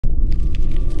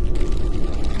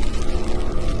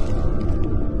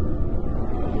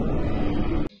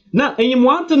Now, and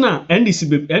one thing now,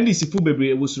 NDC full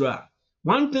bebre wusra.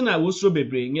 One thing I was so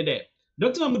bebre nye there.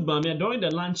 Dr. Mahmoud Bawumia during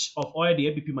the launch of oil the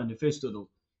APP manifesto, no,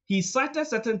 he cited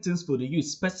certain things for the youth,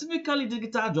 specifically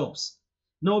digital jobs.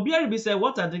 Now, BRB said,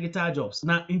 what are digital jobs?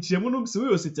 Now, in Chemunum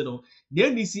City, no, the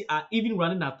NDC are even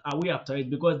running away after it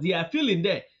because they are feeling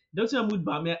there. Dr. Mahmoud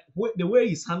Bawumia, the way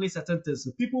he's handling certain things,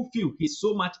 people feel he's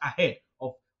so much ahead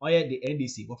of oil the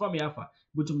NDC. But from Yafa,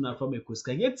 Butum na from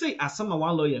Ekoska. Yet say, as some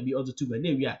one lawyer be other two, but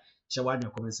there we are. Share one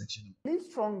your comment section. I believe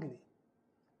strongly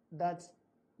that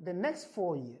the next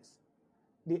 4 years,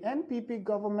 the NPP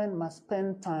government must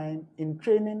spend time in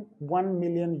training 1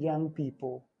 million young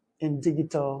people in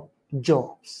digital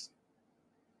jobs.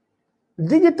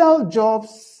 Digital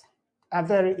jobs are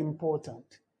very important.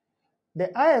 The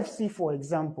IFC, for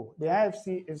example, the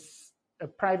IFC is a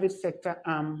private sector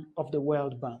arm of the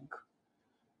World Bank,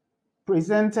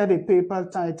 presented a paper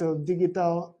titled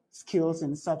Digital Skills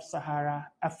in Sub-Saharan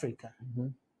Africa,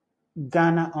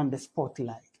 Ghana on the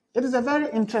Spotlight. It is a very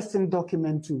interesting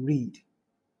document to read.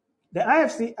 The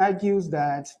IFC argues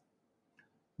that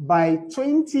by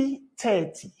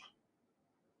 2030,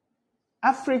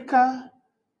 Africa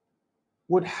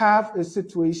would have a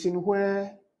situation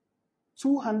where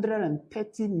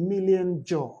 230 million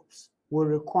jobs will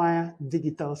require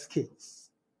digital skills.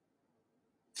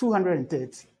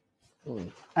 230.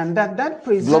 And that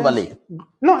presents... Globally?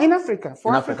 No, in Africa.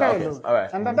 For in Africa okay. alone. All right.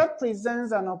 And that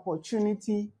presents an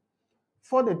opportunity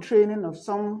for the training of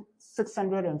some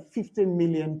 650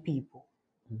 million people.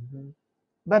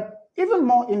 But even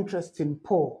more interesting,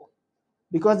 Paul,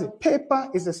 because the paper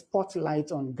is a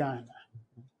spotlight on Ghana,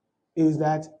 is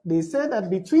that they say that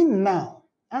between now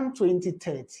and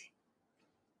 2030,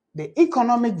 the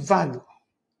economic value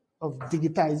of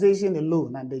digitization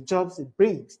alone and the jobs it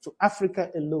brings to Africa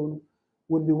alone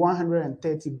would be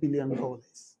 $130 billion.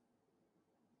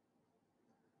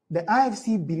 The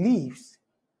IFC believes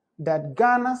that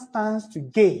Ghana stands to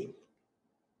gain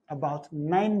about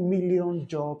 9 million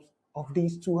jobs of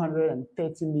these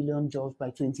 230 million jobs by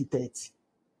 2030.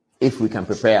 If we can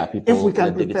prepare our people, if we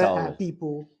can prepare our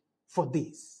people for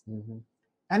this.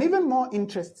 And even more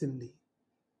interestingly,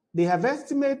 they have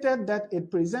estimated that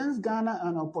it presents Ghana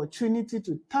an opportunity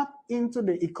to tap into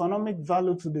the economic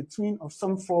value to the tune of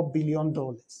some $4 billion.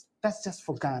 That's just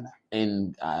for Ghana.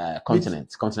 In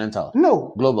continental?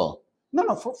 No. Global?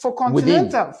 No, for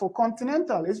continental. Within. For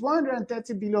continental, it's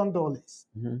 $130 billion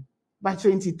by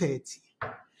 2030.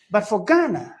 But for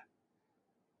Ghana,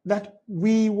 that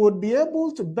we would be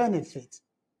able to benefit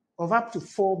of up to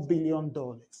 $4 billion.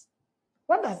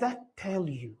 What does that tell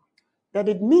you? That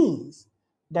it means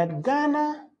that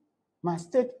Ghana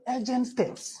must take urgent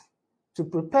steps to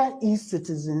prepare its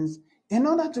citizens in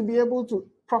order to be able to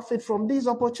profit from this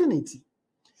opportunity.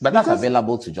 But that's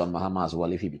available to John Mahama as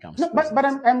well if he becomes president. But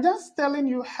I'm just telling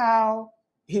you how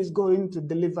he's going to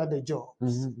deliver the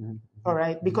jobs. All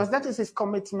right? Because that is his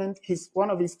commitment, one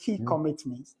of his key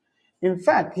commitments. In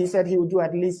fact, he said he would do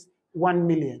at least 1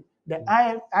 million. The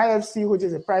IFC, which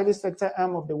is a private sector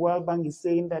arm of the World Bank, is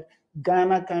saying that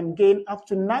Ghana can gain up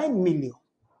to 9 million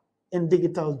in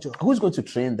digital jobs. Who's going to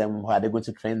train them? Where are they going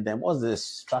to train them? What's the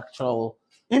structural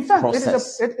In fact,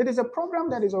 process? It is a program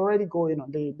that is already going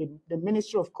on. The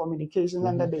Ministry of Communications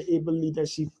under the able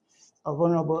leadership of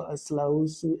Honorable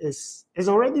Aslausu is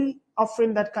already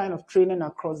offering that kind of training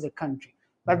across the country.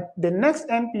 But the next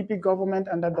NPP government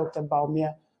under Dr.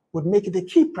 Bawumia would make it a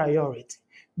key priority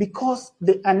because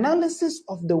the analysis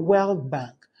of the World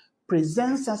Bank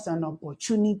presents us an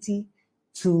opportunity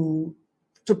to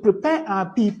prepare our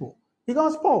people.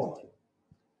 Because, Paul,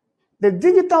 the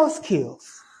digital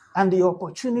skills and the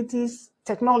opportunities,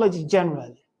 technology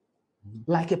generally,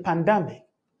 like a pandemic,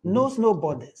 knows no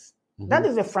borders. That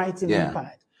is a frightening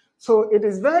part. So it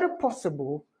is very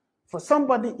possible for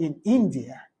somebody in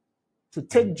India to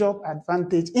take job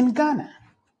advantage in Ghana.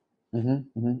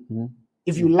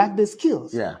 If you lack the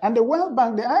skills. And the World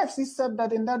Bank, the IFC said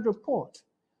that in that report,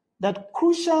 that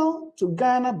crucial to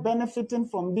Ghana benefiting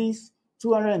from these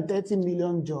 230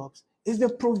 million jobs is the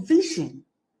provision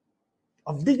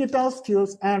of digital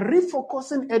skills and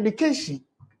refocusing education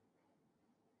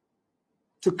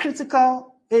to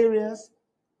critical areas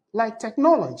like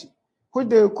technology, which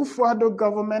the Kufuor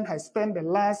government has spent the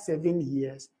last 7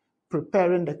 years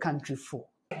preparing the country for.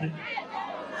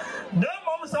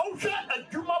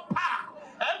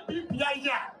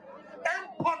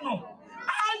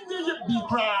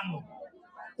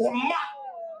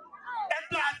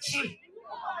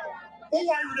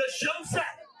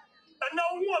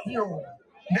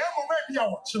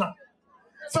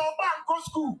 So back go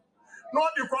school, not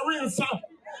the Korean son.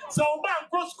 So back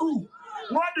go school,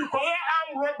 no di koye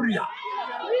am robbery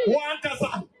one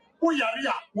kasa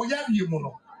uyaria uyari mu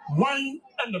no wan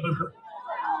and the better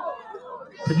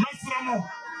the masramo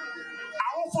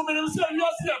awo for me say you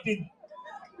see again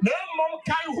na mom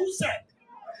kai who said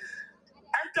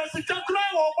and kasika kra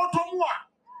wo botomu a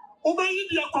ubeyi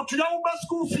dia kotua wo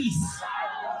school fees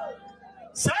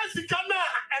say sika na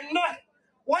enne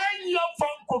when you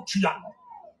from kotua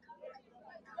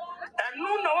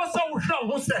enu na wo say wo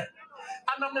hwe ho say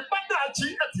ana me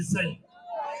padachi ati say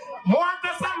mo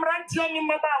akasa mrantie ni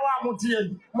mabawa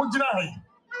amutie mugina hai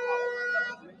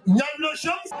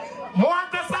nyawlosham mo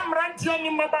akasa mrantie ni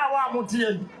mabawa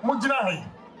amutie mugina hai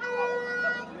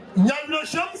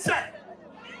nyawlosham say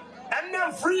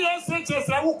enne free SHS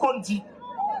awu konti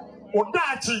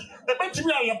odachi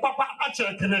ebetumi aye papa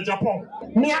ache kene Japan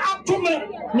me atume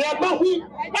me abahu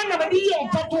ana badi ye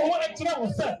mfato ho etire wo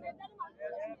say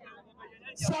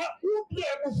sa ubi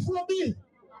ebufuo bi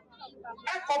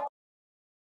ekọ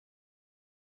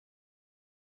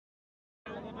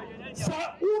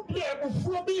sa ubi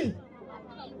ebufuo bi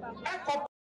ekọ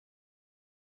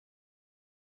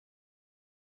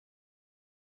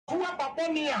kuwa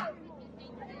Bawumia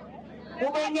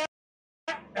ubenya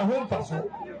ehon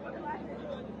paso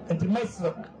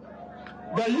intimacy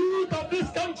the youth of this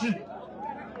country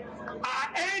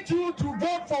I urge you to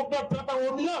vote for Dr.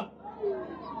 Bawumia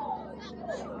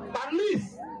at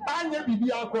least anya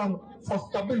bibi akwan for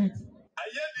stability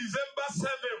aye December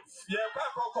 7th ye kwa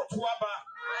kokotuaba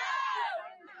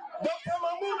Dr.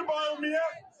 Bawumia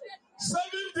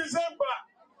 7th December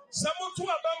samutu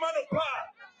abama no pa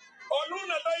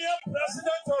Oluna Baye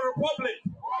President of the Republic.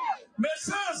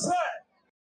 Message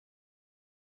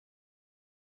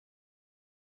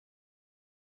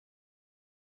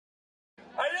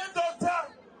Aye Doctor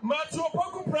Matthew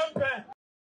Poku Prempe.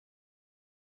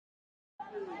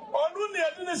 Oluni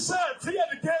adini say free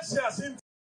education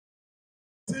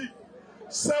in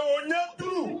se wonya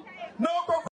through no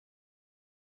go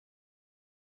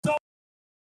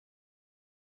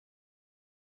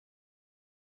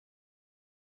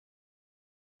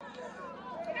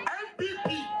MPP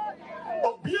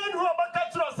Obian who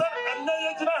abakatro say enna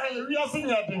yegyina ha ewiase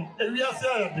nyadin ewiase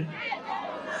ayadin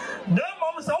na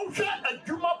mom say wo hwe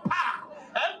adwuma pa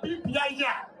MPP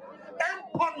aya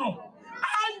empono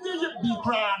anye ye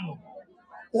bikra no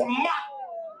Oma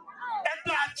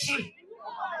Edachi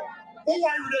who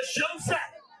are you the shamsa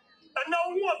and now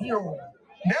what you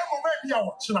never be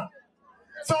our china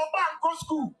so back go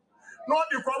school not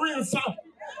the Korean son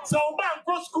so back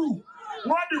go school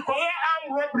not the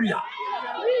Korean robbery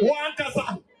one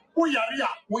kasa uyaria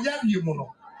uyari mu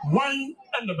no one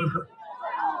and the better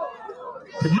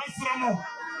the masramo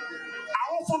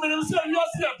awo for me say you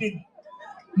see again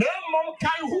na mom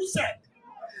kai who said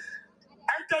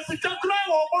and kasika kra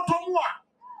wo botomu a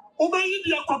ubeyi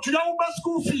dia kotua wo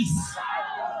school fees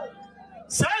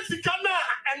say sika na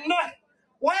enne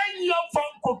when you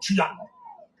from kotua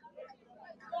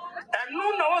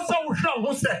enu na wo say wo hwe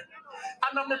ho say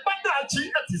ana me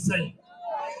padachi ati say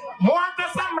mo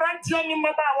akasa mrantie ni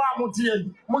mabawa amutie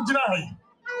mugina hai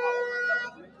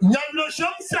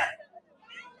nyawlosham say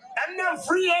enne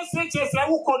free SHS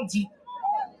awu konti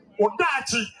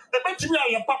odachi ebetumi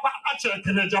aye papa ache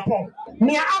kene Japan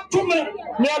me atume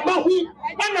me abahu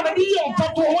ana badi ye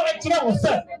mfato ho etire wo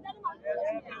say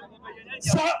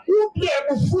sa ubi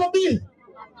ebufuo bi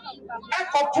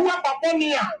ekọ kuwa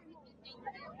Bawumia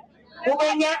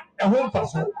ubenya ehon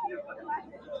paso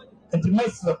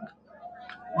intimacy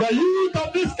the youth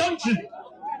of this country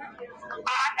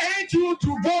I urge you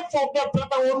to vote for Dr.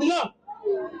 Bawumia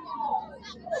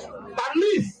at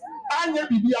least anya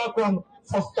bibi akwan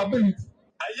for stability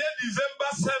aye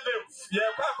December 7th ye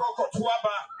kwa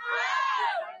kokotuaba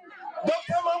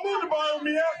Dr.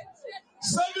 Bawumia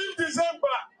 7th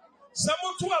December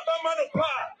samutu abama no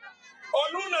pa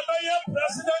Oluna Baye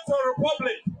President of the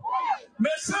Republic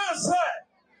message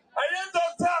aye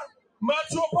Doctor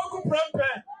Matthew Poku Prempe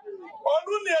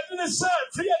Oluna adini say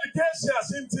free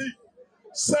education inti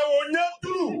se wonya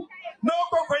through no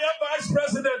kokoya Vice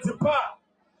President pa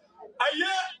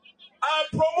aye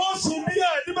promotion bi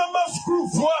a di mama school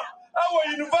for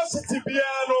our university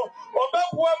biano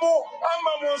obepwa mo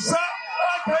amamonsa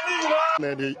akani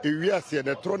na de ewiase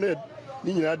de throne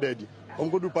ni nyina daddy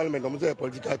go do parliament on say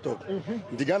political talk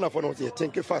the Ghana for no say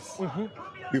think fast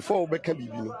before we can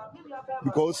bibi no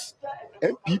because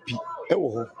MPP e wo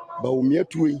ho Bawumia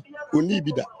tuyi oni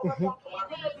bida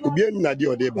obi enu na de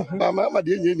odeba ba ma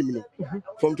de enye nim no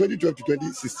from 2012 to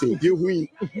 2016 dey win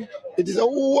it is a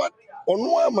what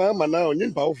ono ama na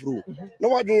onye pa ofro na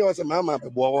wadwen yo say mama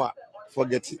bebo a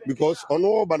forget it because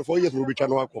ono ban 4 years no be twa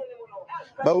no akọ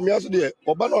Bawumia so de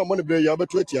oba no amone bre ya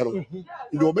beto atia no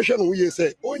de obehwe no ye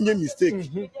say onye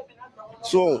mistake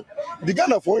so the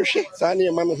Ghana for hwe sa na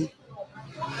ema no hu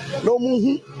no mu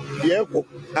hu ye ko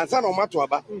ansa na o mato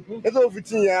aba e so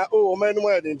fitin ya o ma enu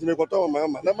ma de ntime koto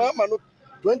mama na mama no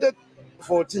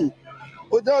 2014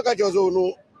 o de ka jo so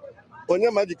no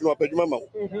onye magic no apaduma ma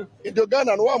the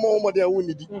Ghana no wa mo de awu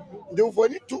nidi de for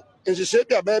ni to nhihye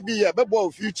bia ba bi ya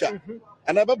bebo future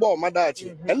ana bebo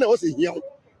madachi ena o se hia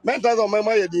mental o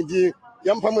mama ye dindi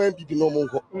yam pam MPP no mo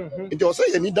nko nti o se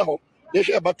ye ni da ho ye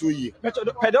hwe ba to yi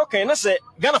pedo kan na se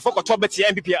Ghana for ko to beti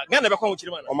MPP Ghana be ko ho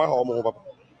chiri ma o ma ha o mo ho papa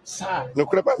sa no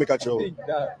kure pa me ka chiro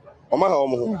o ma ha o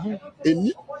mo ho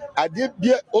eni ade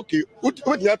bia okay what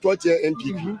you to che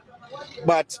MPP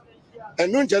but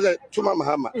enu nje tuma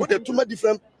mahama o de tuma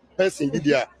different person bi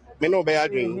dia me no be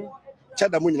adwen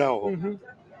chada mu nyina ho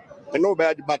me no be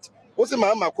adi but o se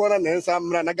mahama ko na nsa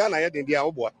mra na Ghana ye den dia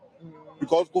wo boa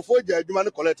because go for the adwuma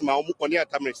no collect ma o mu koni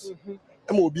atamis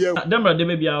Demra, they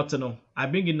may be out no. I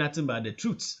bring in nothing but the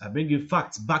truth. I bring you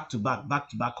facts back to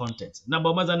back content. Now,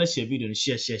 but mazana share video,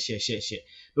 share.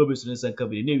 No be students and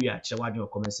company. Maybe I share one your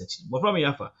comment section. But from me,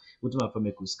 Yafa, what my from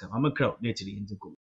a kuska. I'm a crowd later in the